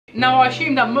Now I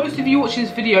assume that most of you watching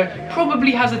this video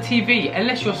probably has a TV,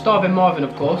 unless you're starving Marvin,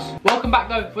 of course. Welcome back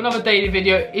though for another daily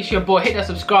video. It's your boy. Hit that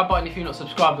subscribe button if you're not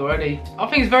subscribed already. I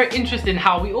think it's very interesting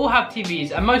how we all have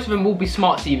TVs, and most of them will be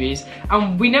smart TVs,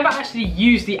 and we never actually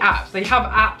use the apps. They have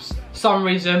apps for some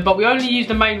reason, but we only use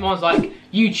the main ones like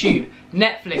YouTube,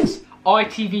 Netflix,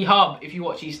 ITV Hub if you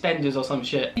watch EastEnders or some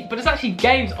shit. But it's actually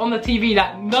games on the TV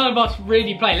that none of us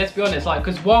really play, let's be honest. Like,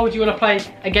 because why would you want to play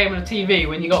a game on the TV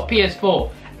when you got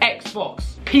PS4, Xbox,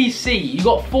 PC, you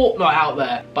got Fortnite out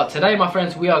there? But today, my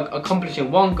friends, we are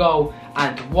accomplishing one goal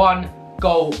and one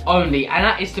goal only, and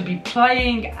that is to be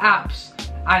playing apps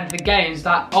and the games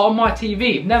that are on my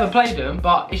TV. Never played them,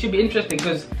 but it should be interesting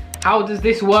because how does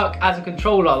this work as a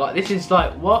controller? Like, this is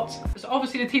like, what? So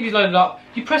obviously the TV's loaded up,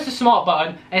 you press the smart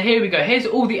button, and here we go. Here's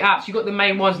all the apps. You got the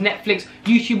main ones, Netflix,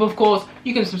 YouTube, of course.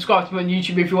 You can subscribe to me on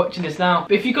YouTube if you're watching this now.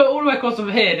 But if you go all the way across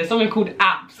over here, there's something called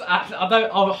apps.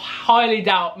 I highly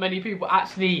doubt many people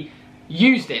actually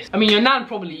use this. I mean, your nan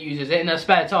probably uses it in her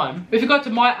spare time. But if you go to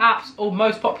my apps or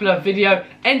most popular video,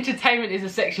 entertainment is the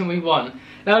section we want.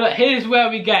 Now look, here's where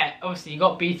we get, obviously you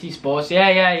got BT Sports, yeah,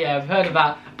 I've heard of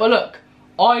that. But look,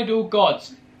 Idle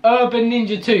Gods, Urban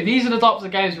Ninja 2. These are the types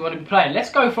of games we want to be playing.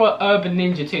 Let's go for Urban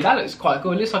Ninja 2. That looks quite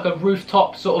cool. It looks like a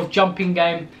rooftop sort of jumping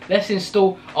game. Let's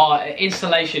install our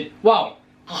installation. Wow,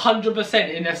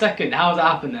 100% in a second. How's that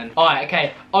happen then? Alright,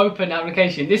 okay. Open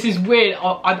application. This is weird.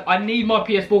 I need my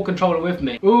PS4 controller with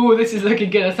me. Ooh, this is looking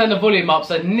good. Let's turn the volume up.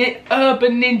 So,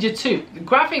 Urban Ninja 2. The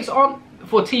graphics on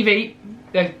for TV,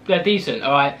 they're decent,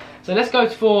 alright. So let's go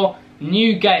for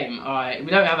new game. Alright,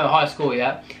 we don't have a high score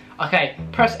yet. Okay,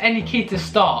 press any key to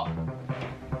start.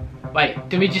 Wait,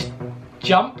 do we just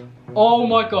jump? Oh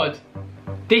my god.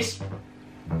 This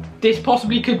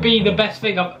possibly could be the best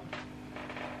thing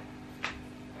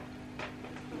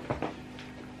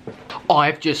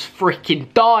I've just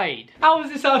freaking died. How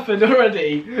has this happened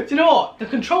already? Do you know what? The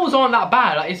controls aren't that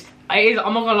bad. Like, it is,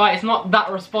 I'm not gonna lie, it's not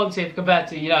that responsive compared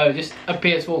to, you know, just a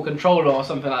PS4 controller or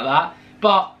something like that.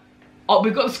 But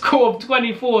we've got a score of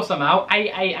 24 somehow.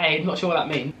 888, not sure what that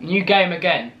means. New game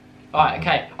again. Alright,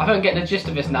 okay. I think I'm getting the gist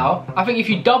of this now. I think if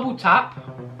you double tap,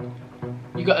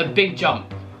 you got a big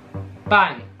jump.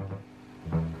 Bang.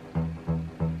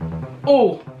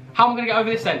 Oh, how am I going to get over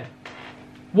this then?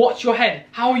 Watch your head.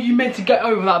 How are you meant to get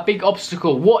over that big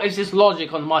obstacle? What is this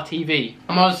logic on my TV?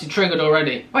 I'm honestly triggered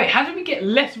already. Wait, how did we get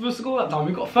less of a score that time?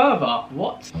 We got further.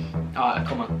 What? Alright,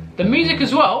 come on. The music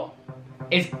as well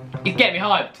is getting me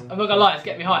hyped. I'm not gonna lie, it's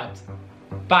getting me hyped.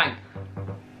 Bang.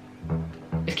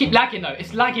 It's keep lagging though.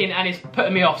 It's lagging and it's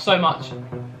putting me off so much.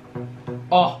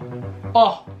 Oh.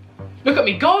 Look at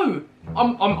me go!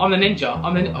 I'm the ninja.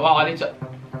 Well, I need to.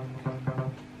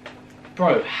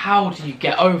 Bro, how do you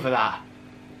get over that?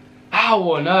 How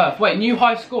on earth? Wait, new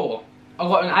high score. I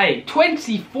got an A.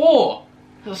 24!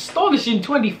 Astonishing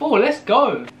 24, let's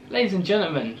go. Ladies and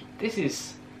gentlemen, this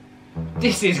is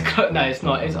good. No, it's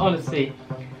not. It's honestly.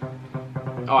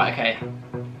 Alright, okay.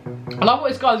 I love what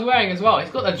this guy's wearing as well. He's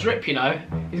got the drip, you know.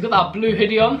 He's got that blue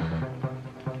hoodie on.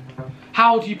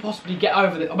 How do you possibly get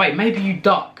over this? Oh, wait, maybe you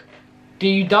duck. Do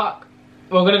you duck?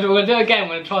 We're gonna do it again.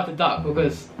 We're gonna try to duck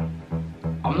because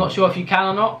I'm not sure if you can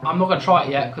or not. I'm not gonna try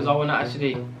it yet because I want to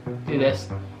actually do this.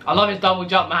 I love his double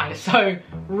jump, man. It's so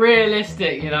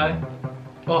realistic, you know.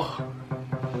 Oh.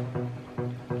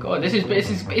 God, this is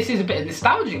a bit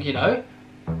nostalgic, you know.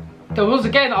 There was a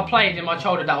game that I played in my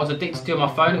childhood that I was addicted to on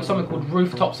my phone. It was something called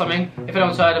Rooftop something. If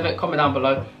anyone's heard of it, comment down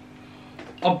below.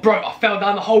 Oh bro, I fell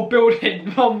down the whole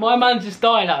building. My man just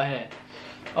died out here.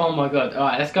 Oh my god.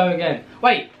 Alright, let's go again.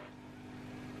 Wait.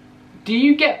 Do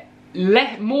you get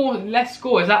less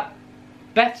score? Is that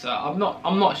better? I'm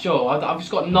not sure. I've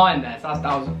just got 9 there. So that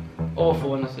was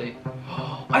awful, honestly.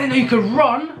 I didn't know you could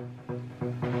run.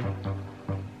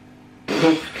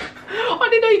 I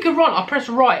didn't know you could run. I press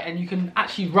right and you can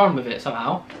actually run with it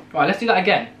somehow. Right, let's do that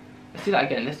again. Let's do that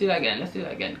again. Let's do that again. Let's do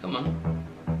that again. Come on.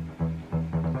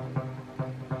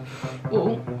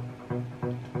 Oh.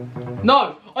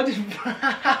 No! I just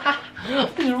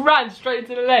ran straight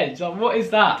to the ledge. Like, what is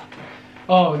that?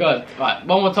 Oh my god. Right,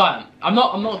 one more time. I'm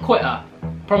not a quitter.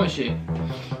 Promise you.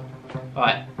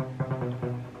 Alright.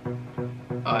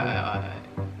 Alright.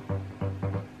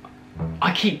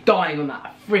 I keep dying on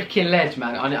that freaking ledge,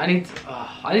 man. I need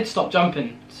to stop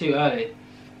jumping too early.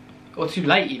 Or too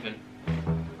late even.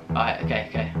 Alright,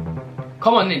 okay.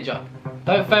 Come on, ninja.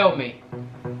 Don't fail me.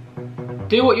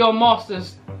 Do what your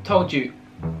masters told you.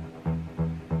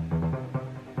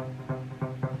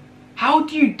 How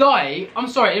do you die? I'm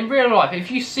sorry, in real life,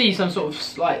 if you see some sort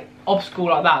of like obstacle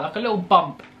like that, like a little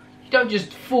bump, you don't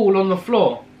just fall on the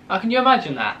floor. Can you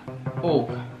imagine that? Oh,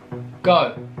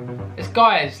 go. This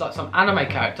guy is like some anime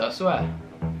character, I swear.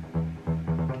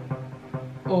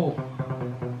 Oh.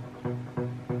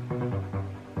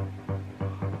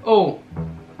 Oh.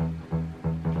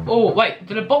 Oh, wait,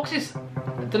 did the boxes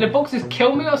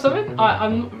kill me or something?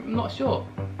 I'm not sure.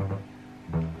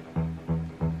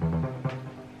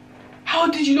 How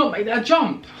did you not make that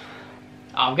jump?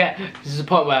 This is the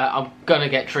point where I'm gonna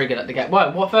get triggered at the game.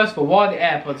 Well, first of all, why are the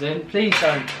AirPods in? Please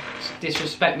don't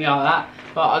disrespect me like that.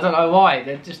 But I don't know why,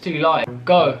 they're just too light.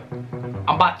 Go.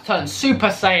 I'm about to turn Super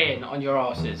Saiyan on your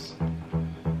asses.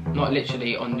 Not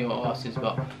literally on your asses,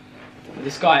 but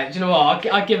this guy, do you know what?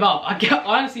 I give up. I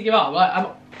honestly give up.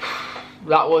 Like,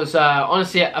 that was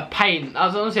honestly a pain. That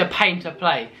was honestly a pain to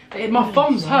play. My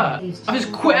thumbs hurt. I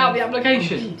just quit out the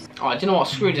application. Alright, do you know what?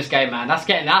 Screw this game, man. That's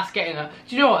getting a.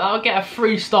 Do you know what? That'll get a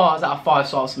 3 stars out of 5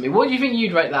 stars for me. What do you think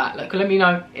you'd rate that? Look, let me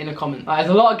know in the comments. There's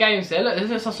a lot of games here. Look,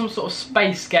 there's some sort of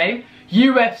space game.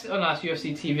 UFC. Oh no, it's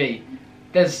UFC TV.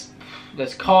 There's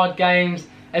card games.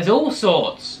 There's all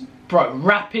sorts, bro.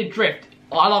 Rapid Drift.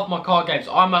 I love my card games.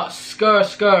 I'm a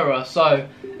skirrer, so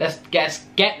let's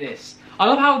get this. I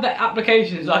love how the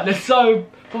applications, like, they're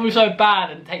probably so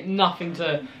bad and take nothing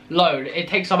to load. It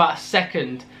takes about a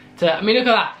second to, I mean, look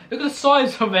at that. Look at the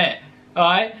size of it,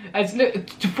 alright? It's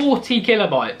 40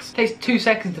 kilobytes. It takes 2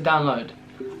 seconds to download.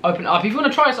 Open it up. If you want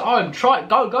to try this at home,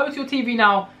 go to your TV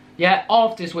now. Yeah,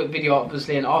 after this video,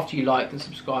 obviously, and after you like and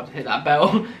subscribe and hit that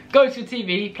bell. Go to your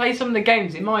TV, play some of the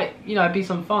games. It might, you know, be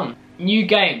some fun. New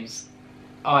games.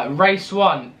 Alright, Race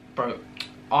 1. Bro,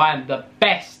 I am the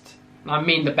best. I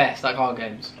mean the best at card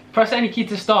games. Press any key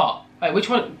to start. Wait, which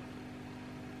one?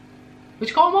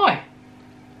 Which car am I?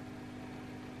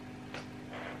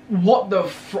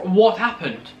 What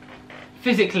happened?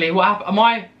 Physically, what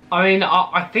happened? I mean,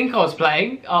 I think I was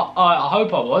playing. I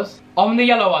hope I was. I'm the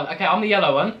yellow one. Okay, I'm the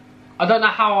yellow one. I don't know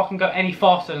how I can go any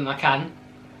faster than I can.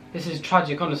 This is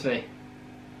tragic, honestly.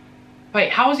 Wait,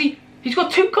 how is he? He's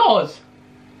got 2 cars.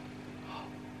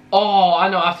 Oh, I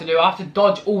know what I have to do. I have to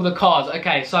dodge all the cars.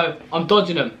 Okay, so I'm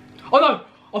dodging them. Oh no,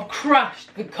 I've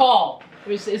crashed the car.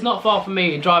 It's not far from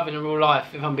me driving in real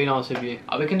life, if I'm being honest with you.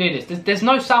 We can do this. There's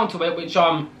no sound to it, which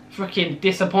I'm freaking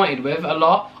disappointed with a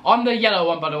lot. I'm the yellow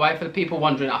one, by the way, for the people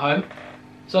wondering at home.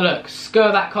 So look,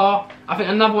 screw that car. I think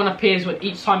another one appears when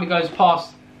each time he goes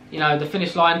past, you know, the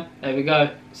finish line. There we go.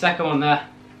 Second one there.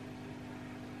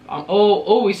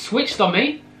 Oh, he switched on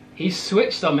me. He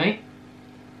switched on me.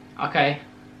 Okay.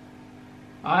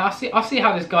 I see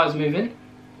how this guy's moving.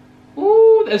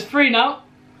 Ooh, there's 3 now.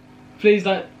 Please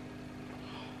don't.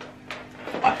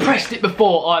 I pressed it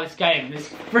before. Oh, this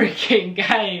freaking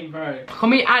game, bro. Can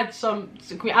we add some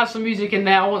music in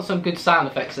there? I want some good sound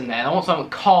effects in there. I want some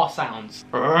car sounds.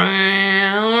 Sorry,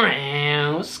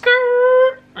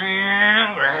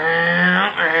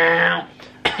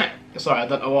 I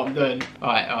don't know what I'm doing.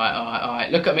 Alright.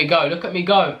 Look at me go. Look at me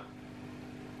go.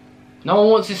 No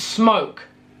one wants this smoke.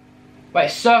 Wait,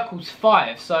 circle's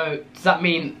 5, so does that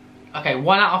mean, okay,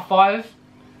 1 out of 5? So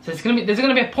there's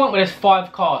gonna be a point where there's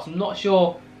 5 cars. I'm not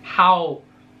sure how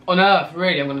on earth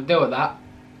really I'm gonna deal with that,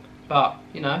 but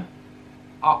you know,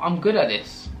 I'm good at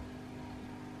this.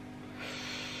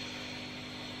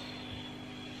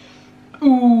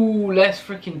 Ooh, let's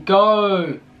freaking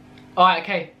go! Alright,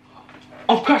 okay.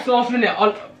 I've crashed the last minute.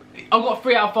 I've got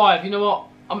 3 out of 5. You know what?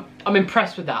 I'm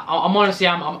impressed with that. I'm honestly,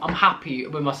 I'm happy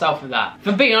with myself with that.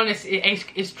 For being honest,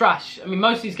 it's trash. I mean,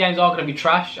 most of these games are going to be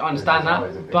trash. I understand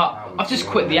that, but I've just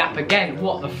quit the app again.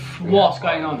 What's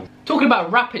going on? Talking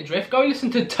about Rapid Drift, go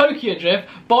listen to Tokyo Drift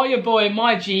by your boy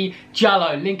My G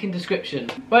Jallo. Link in description.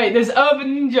 Wait, there's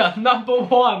Urban Ninja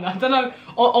 #1. I don't know.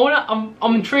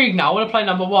 I'm intrigued now. I want to play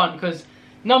 #1 because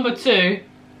 #2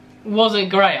 wasn't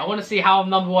great. I want to see how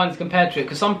 #1 is compared to it,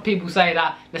 because some people say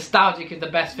that nostalgic is the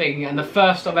best thing and the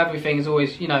first of everything is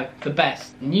always, you know, the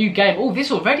best. New game. Oh, this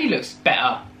already looks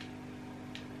better.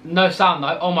 No sound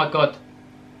though. Oh my god.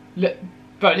 Look,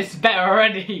 bro, this is better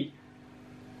already.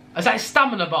 Is that his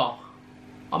stamina bar?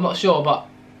 I'm not sure, but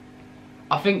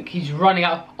I think he's running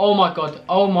out. Oh my god.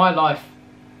 Oh my life.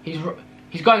 He's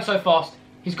going so fast.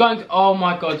 He's going. Oh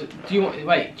my god. Do you want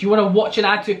to watch an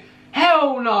ad to?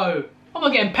 Hell no. I'm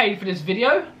not getting paid for this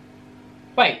video.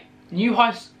 Wait, new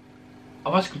heist.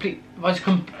 I've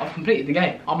completed the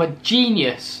game. I'm a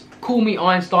genius. Call me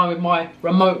Einstein with my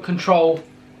remote control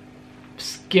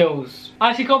skills.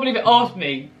 I actually can't believe it asked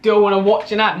me, do I want to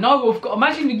watch an ad? No,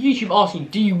 imagine the YouTube asking,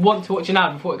 do you want to watch an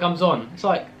ad before it comes on? It's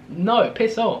like, no,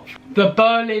 piss off. The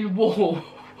Berlin Wall.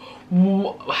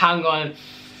 Hang on.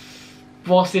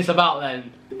 What's this about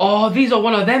then? Oh, these are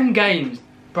one of them games.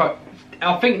 Bro,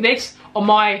 I think this on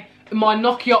my my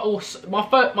Nokia or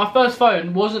my first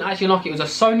phone wasn't actually a Nokia. It was a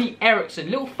Sony Ericsson,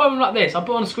 little phone like this. I'll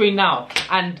put it on the screen now.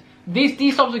 And these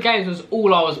types of games was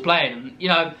all I was playing. You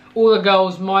know, all the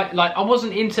girls might like. I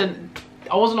wasn't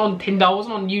on Tinder, I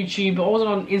wasn't on YouTube, I wasn't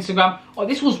on Instagram. Oh,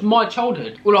 this was my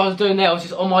childhood. All I was doing there was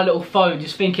just on my little phone,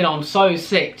 just thinking I'm so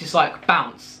sick, just like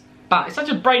bounce. It's such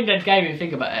a brain dead game if you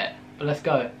think about it. But let's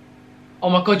go. Oh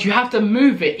my god, you have to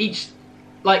move it each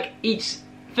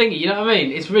thingy, you know what I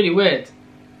mean? It's really weird.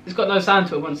 It's got no sound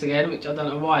to it once again, which I don't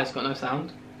know why it's got no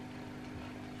sound.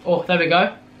 Oh, there we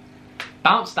go.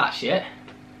 Bounce that shit.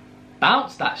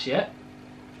 Bounce that shit.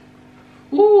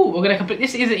 Ooh, we're gonna complete.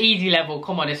 This is an easy level.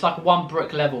 Come on, it's like a 1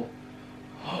 brick level.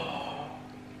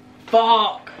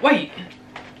 Fuck. Wait.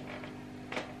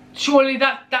 Surely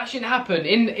that shouldn't happen.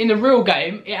 In the real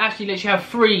game, it actually lets you have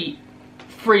three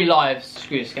lives.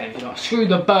 Screw this game. You know, screw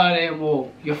the Berlin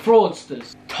Wall. You're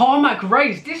fraudsters. Tarmac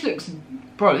Race. This looks,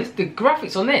 bro. The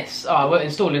graphics on this. Oh, we're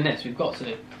installing this. We've got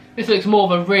to. This looks more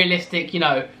of a realistic, you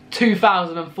know,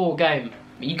 2004 game.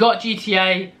 You got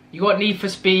GTA. You got Need for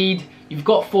Speed. You've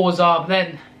got Forza, but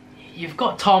then you've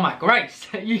got Tarmac Race.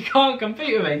 You can't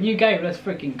compete with it. New game, let's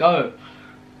freaking go.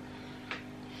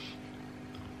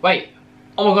 Wait,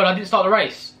 oh my god, I didn't start the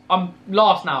race. I'm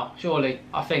last now, surely,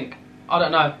 I think. I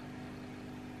don't know.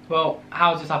 Well,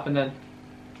 how has this happened then?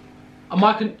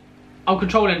 I'm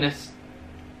controlling this.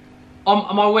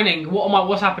 Am I winning?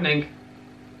 What's happening?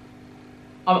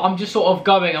 I'm just sort of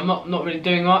going, I'm not really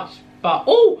doing much, but,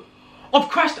 oh! I've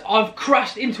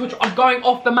crashed into a I'm going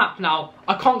off the map now.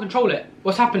 I can't control it.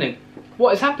 What's happening?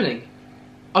 What is happening?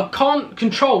 I can't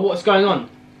control what's going on.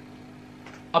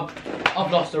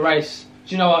 I've lost the race.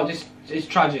 Do you know what? It's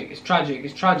tragic. It's tragic.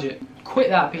 It's tragic. Quit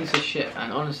that piece of shit,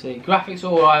 man. Honestly, graphics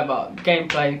are alright, but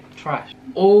gameplay trash.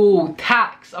 Oh,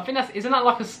 Tax. I think isn't that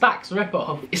like a Stax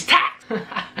ripoff? It's Tax.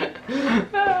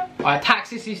 Alright,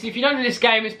 Tax is, if you don't know this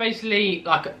game, it's basically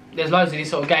like there's loads of these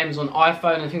sort of games on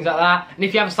iPhone and things like that. And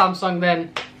if you have a Samsung,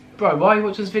 then bro, why are you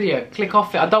watching this video? Click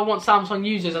off it. I don't want Samsung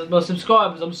users as my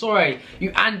subscribers. I'm sorry.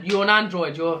 You're an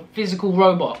Android. You're a physical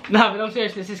robot. No, but no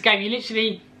seriousness, this game you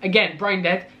literally, again, brain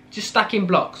dead, just stacking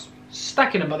blocks,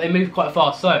 stacking them, but they move quite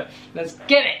fast. So let's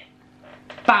get it.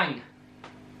 Bang.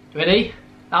 Ready?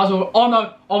 That was all. Oh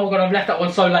no. Oh my god, I've left that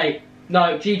one so late.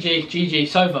 No, GG,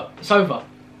 it's over. It's over.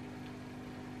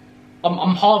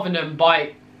 I'm halving them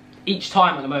by each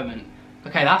time at the moment.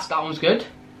 Okay, that one's good.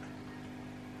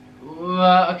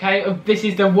 Okay, this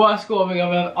is the worst score I've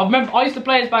ever. I remember I used to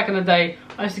play this back in the day.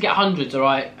 I used to get hundreds,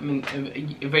 alright? I mean,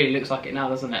 it really looks like it now,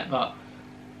 doesn't it? But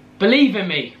believe in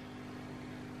me.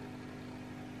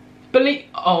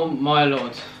 Oh my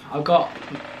lord,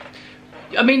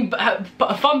 I mean, but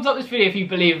a thumbs up this video if you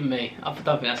believe in me. I don't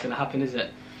think that's going to happen, is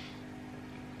it?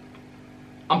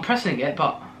 I'm pressing it,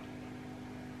 but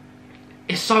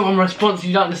it's so unresponsive,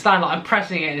 you don't understand. Like, I'm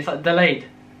pressing it and it's like delayed.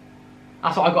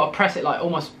 That's why I got to press it like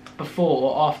almost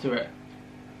before or after it.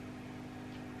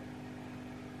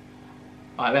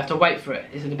 Alright, we have to wait for it.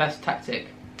 This is the best tactic.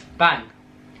 Bang.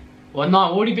 Well, no,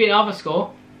 I'm already beating the other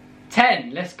score.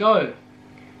 10, let's go.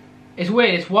 It's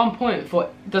weird, it's 1 point for,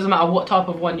 it doesn't matter what type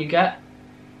of one you get.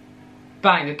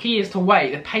 Bang, the key is to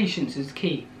wait, the patience is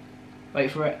key.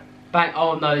 Wait for it. Bang,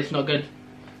 oh no, it's not good.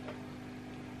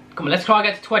 Come on, let's try and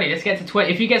get to 20, let's get to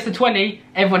 20. If he gets to 20,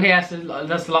 everyone here has to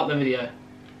like the video.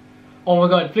 Oh my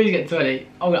god, please get to 20.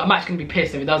 Oh, I'm actually going to be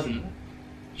pissed if it doesn't.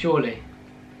 Surely.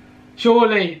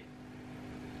 Surely.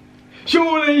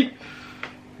 Surely.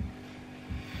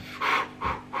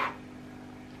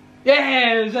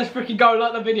 Yes, let's freaking go,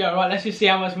 like the video. Right, let's just see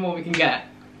how much more we can get.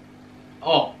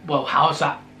 Oh, well, how's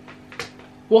that?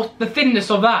 What's the thinness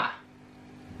of that?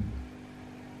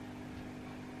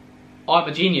 I'm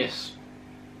a genius.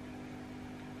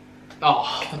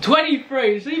 Oh,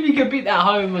 23. See if you can beat that at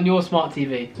home on your smart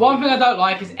TV. One thing I don't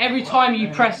like is every time you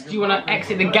press, do you want to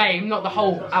exit the game, not the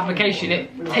whole application,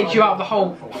 it takes you out of the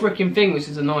whole freaking thing, which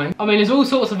is annoying. I mean, there's all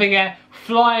sorts of things here.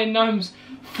 Flying gnomes,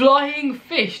 flying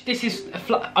fish. This is,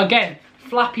 again,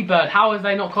 Flappy Bird. How is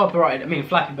they not copyrighted? I mean,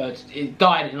 Flappy Bird, it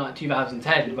died in like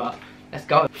 2010, but let's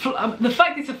go. The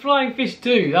fact it's a flying fish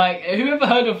too, like, whoever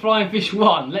heard of Flying Fish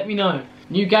 1, let me know.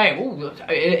 New game. Oh,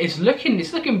 it's looking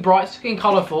bright, it's looking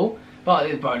colourful.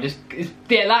 But bro, that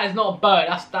is not a bird.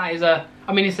 That is a.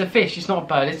 I mean, it's a fish. It's not a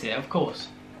bird, is it? Of course.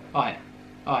 Alright,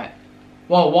 alright.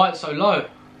 Whoa, why it's so low?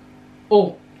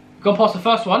 Oh, gone past the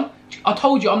first one. I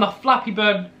told you I'm the Flappy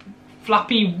Bird,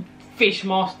 Flappy Fish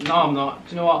Master. No, I'm not.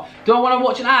 Do you know what? Do I want to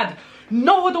watch an ad?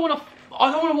 No, I don't want to.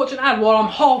 I don't want to watch an ad while I'm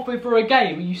halfway through a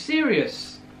game. Are you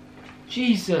serious?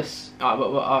 Jesus. Alright,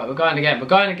 we're going again. We're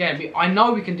going again. I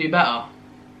know we can do better.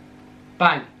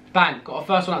 Bang. Bang, got a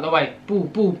first one out of the way. Boo,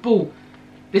 boo, boo.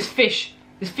 This fish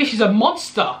is a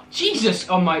monster. Jesus.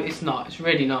 Oh my, it's not. It's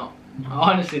really not.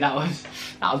 Honestly, that was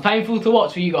painful to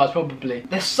watch for you guys probably.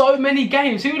 There's so many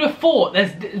games. Who would have thought?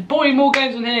 There's probably more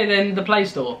games on here than the Play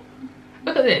Store.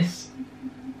 Look at this.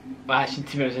 Well, actually,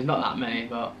 to be honest, there's not that many,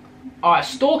 but... Alright,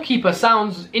 Storekeeper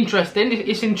sounds interesting.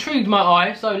 It's intrigued my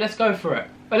eye, so let's go for it.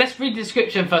 But let's read the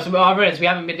description first. Well, I realised we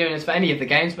haven't been doing this for any of the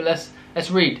games, but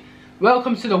let's read.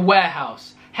 Welcome to the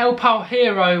warehouse. Help our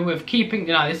hero with keeping...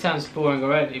 You know, this sounds boring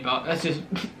already, but let's just...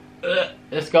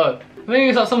 let's go. I think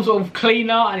it's like some sort of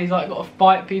cleaner and he's like got to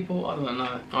fight people. I don't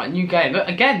know. Alright, new game. Look,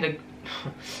 again,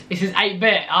 this is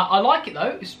 8-bit. I like it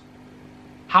though.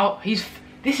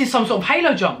 This is some sort of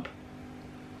Halo jump.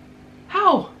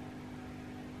 How?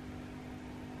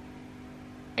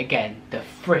 Again, the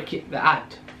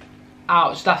ad.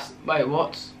 Ouch, wait,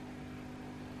 what?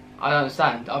 I don't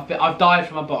understand. I've died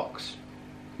from a box.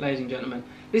 Ladies and gentlemen.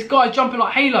 This guy's jumping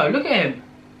like Halo, look at him.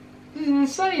 This is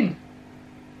insane.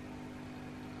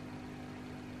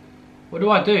 What do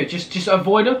I do? Just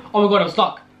avoid him? Oh my god, I'm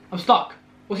stuck. I'm stuck.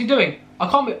 What's he doing? I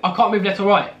can't move left or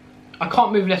right. I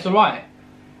can't move left or right.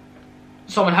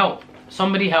 Someone help.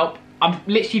 Somebody help. I'm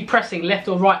literally pressing left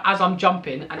or right as I'm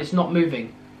jumping and it's not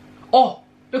moving. Oh,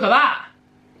 look at that.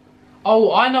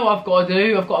 Oh, I know what I've got to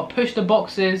do. I've got to push the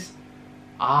boxes.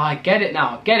 Ah, I get it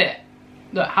now. Get it.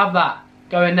 Look, have that.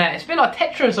 Go in there. It's a bit like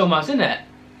Tetris almost, isn't it?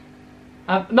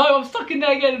 No, I'm stuck in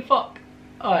there again. Fuck.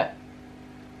 Alright.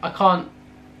 I can't.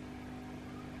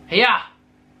 Yeah,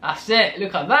 that's it.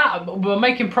 Look at that. We're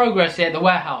making progress here at the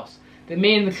warehouse.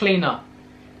 Me and the cleaner.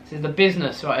 This is the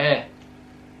business right here.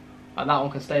 And that one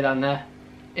can stay down there.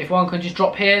 If one can just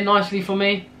drop here nicely for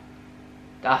me.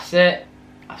 That's it.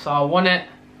 That's how I want it.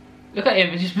 Look at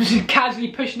him, just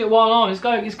casually pushing it while on. This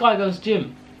guy goes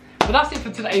gym. But that's it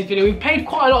for today's video. We've played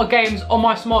quite a lot of games on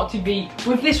my smart TV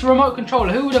with this remote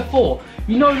controller. Who would have thought?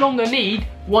 You no longer need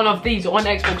one of these on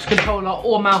Xbox controller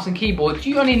or mouse and keyboard.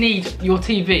 You only need your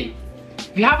TV.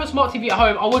 If you have a smart TV at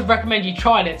home, I would recommend you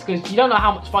try this because you don't know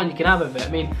how much fun you can have with it. I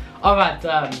mean, I've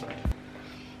had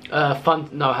fun.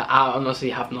 No, I honestly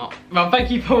have not. Well, thank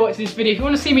you for watching this video. If you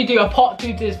want to see me do a part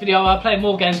 2 to this video, I'll play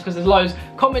more games because there's loads.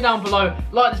 Comment down below,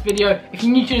 like this video. If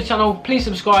you're new to the channel, please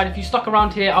subscribe. If you stuck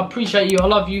around here, I appreciate you. I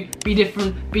love you. Be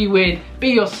different, be weird, be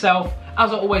yourself.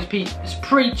 As I always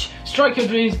preach, strike your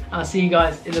dreams, and I'll see you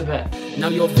guys in a bit. Now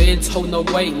your vids hold no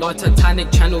weight, like Titanic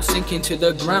channel sinking to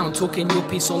the ground. Talking your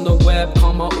piece on the web,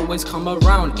 karma always come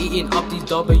around. Eating up these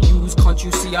W's, can't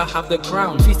you see I have the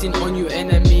crown? Feasting on your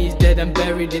enemies, dead and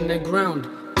buried in the ground.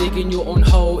 Digging your own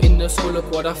hole in the soil, look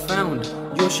what I found.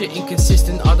 Your shit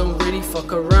inconsistent, I don't really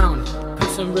fuck around. Put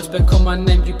some respect on my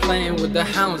name, you playing with the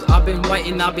hounds. I've been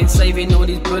waiting, I've been saving all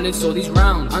these bullets, all these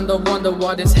rounds. And I wonder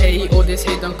why this hate or this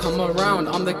hate don't come around.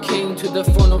 I'm the king to the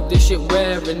front of this shit,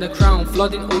 wearing the crown.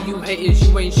 Flooding all you haters,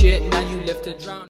 you ain't shit, now you left to drown.